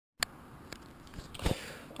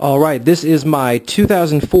Alright, this is my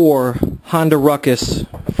 2004 Honda Ruckus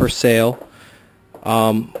for sale.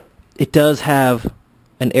 It does have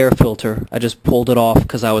an air filter. I just pulled it off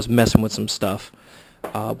because I was messing with some stuff.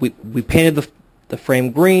 We painted the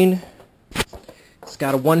frame green. It's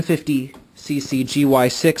got a 150cc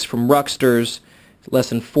gy6 from Rucksters, less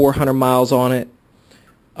than 400 miles on it.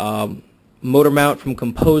 Motor mount from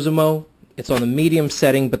Composimo. It's on the medium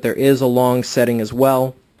setting, but there is a long setting as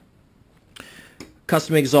well.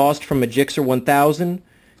 Custom exhaust from a gy6 1000,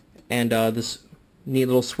 and this neat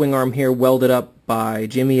little swing arm here welded up by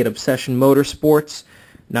Jimmy at Obsession Motorsports.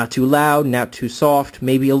 Not too loud, not too soft,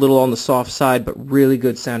 maybe a little on the soft side, but really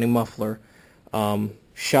good sounding muffler.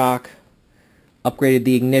 Shock, upgraded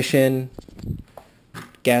the ignition,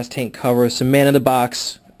 gas tank cover, some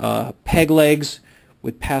man-in-the-box peg legs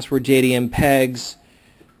with password JDM pegs,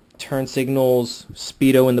 turn signals,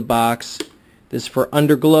 speedo in the box. This is for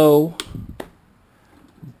underglow,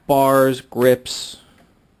 bars, grips,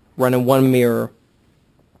 running one mirror.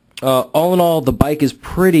 All in all, the bike is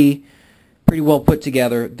pretty well put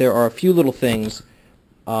together. There are a few little things.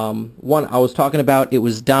 One, I was talking about, it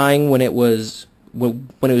was dying when it was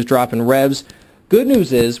dropping revs. Good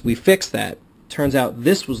news is we fixed that. Turns out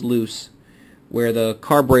this was loose, where the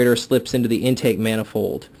carburetor slips into the intake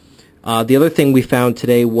manifold. The other thing we found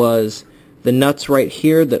today was the nuts right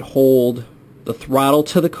here that hold the throttle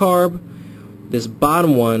to the carb. This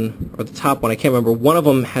bottom one, or the top one, I can't remember, one of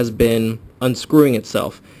them has been unscrewing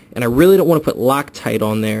itself. And I really don't want to put Loctite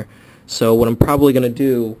on there. So what I'm probably going to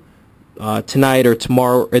do tonight or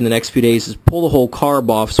tomorrow or in the next few days is pull the whole carb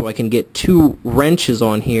off so I can get two wrenches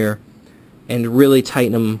on here and really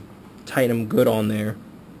tighten them good on there.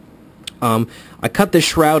 I cut this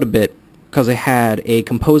shroud a bit because I had a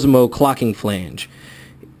Composimo clocking flange.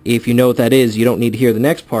 If you know what that is, you don't need to hear the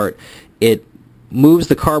next part. It moves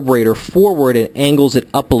the carburetor forward and angles it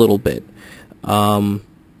up a little bit. And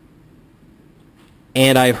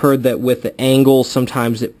I've heard that with the angle,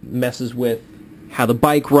 sometimes it messes with how the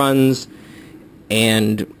bike runs,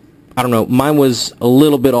 and I don't know, mine was a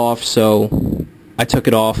little bit off, so I took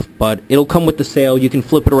it off, but it'll come with the sale. You can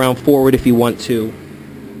flip it around forward if you want to.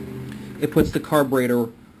 It puts the carburetor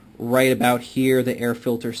right about here. The air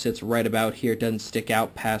filter sits right about here. It doesn't stick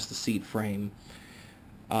out past the seat frame.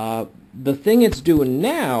 The thing it's doing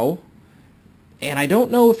now, and I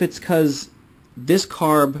don't know if it's because this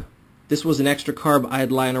was an extra carb I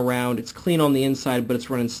had lying around. It's clean on the inside, but it's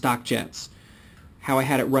running stock jets. How I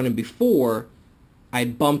had it running before, I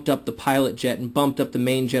bumped up the pilot jet and bumped up the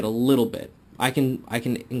main jet a little bit. I can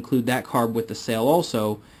include that carb with the sale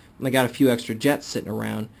also. And I got a few extra jets sitting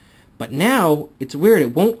around. But now, it's weird.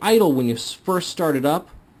 It won't idle when you first start it up.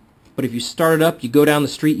 But if you start it up, you go down the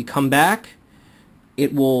street, you come back,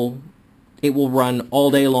 it will run all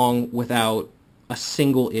day long without a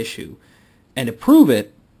single issue. And to prove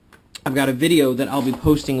it, I've got a video that I'll be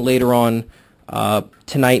posting later on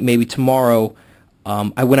tonight, maybe tomorrow.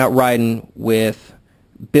 I went out riding with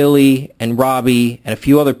Billy and Robbie and a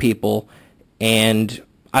few other people, and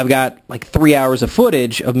I've got like 3 hours of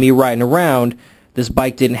footage of me riding around. This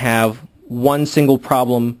bike didn't have one single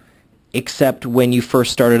problem, except when you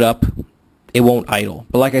first start it up, it won't idle.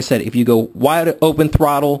 But like I said, if you go wide open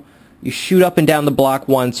throttle, you shoot up and down the block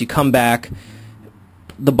once, you come back,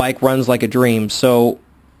 the bike runs like a dream. So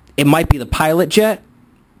it might be the pilot jet,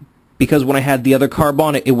 because when I had the other carb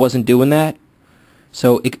on it, it wasn't doing that.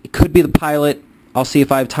 So it could be the pilot. I'll see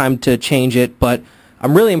if I have time to change it, but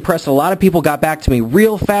I'm really impressed. A lot of people got back to me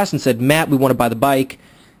real fast and said, Matt, we want to buy the bike.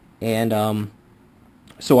 And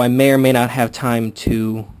so I may or may not have time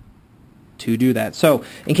to do that. So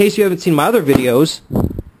in case you haven't seen my other videos,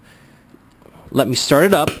 let me start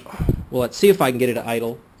it up. Well, let's see if I can get it to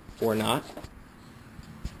idle or not.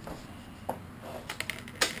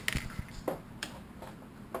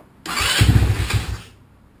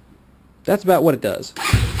 That's about what it does.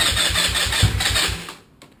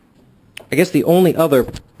 I guess the only other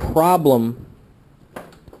problem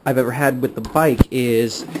I've ever had with the bike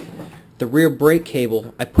is the rear brake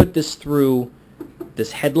cable. I put this through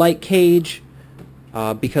this headlight cage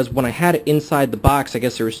because when I had it inside the box, I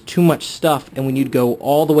guess there was too much stuff, and when you'd go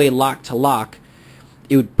all the way lock to lock,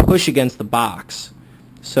 it would push against the box.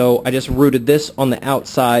 So I just routed this on the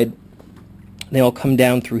outside. They all come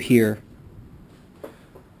down through here.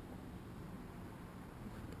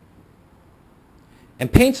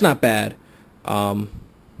 And paint's not bad. You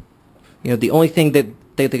know, the only thing that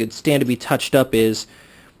they could stand to be touched up is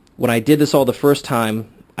when I did this all the first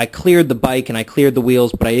time, I cleared the bike and I cleared the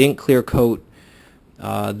wheels, but I didn't clear coat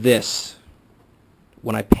this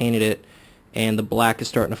when I painted it, and the black is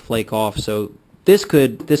starting to flake off. So this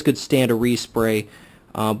could stand a respray.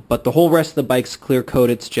 But the whole rest of the bike's clear coat.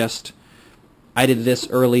 It's just I did this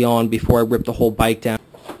early on before I ripped the whole bike down.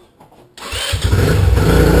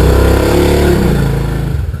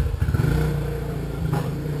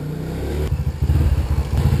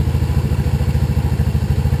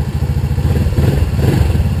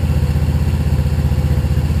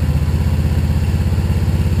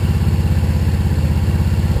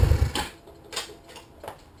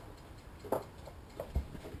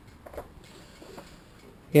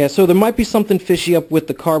 Yeah, so there might be something fishy up with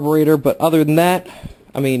the carburetor, but other than that,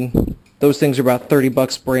 I mean, those things are about 30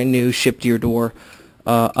 bucks brand new, shipped to your door.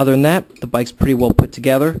 Other than that, the bike's pretty well put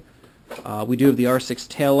together. We do have the R6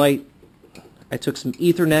 taillight. I took some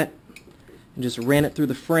Ethernet and just ran it through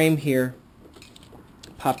the frame here.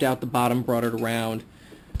 Popped out the bottom, brought it around.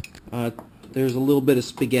 There's a little bit of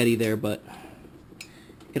spaghetti there, but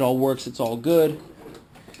it all works, it's all good.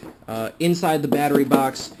 Inside the battery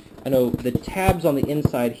box, I know the tabs on the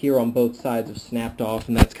inside here on both sides have snapped off,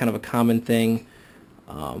 and that's kind of a common thing.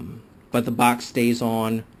 But the box stays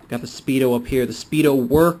on. Got the speedo up here. The speedo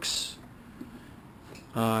works.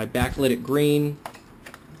 I backlit it green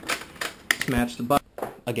to match the button.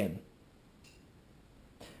 Again,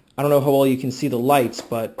 I don't know how well you can see the lights,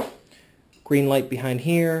 but green light behind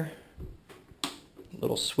here.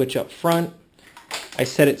 Little switch up front. I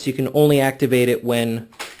set it so you can only activate it when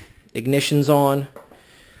ignition's on.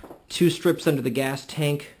 2 strips under the gas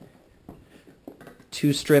tank,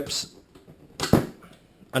 2 strips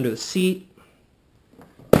under the seat,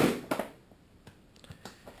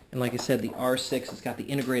 and like I said, the R6 has got the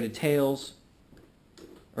integrated tails,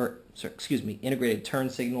 or sorry, excuse me, integrated turn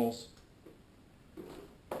signals.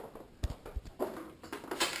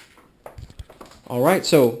 Alright,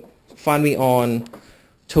 so find me on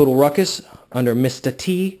Total Ruckus under Mr.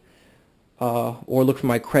 T, or look for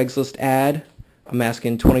my Craigslist ad. I'm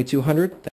asking $2,200.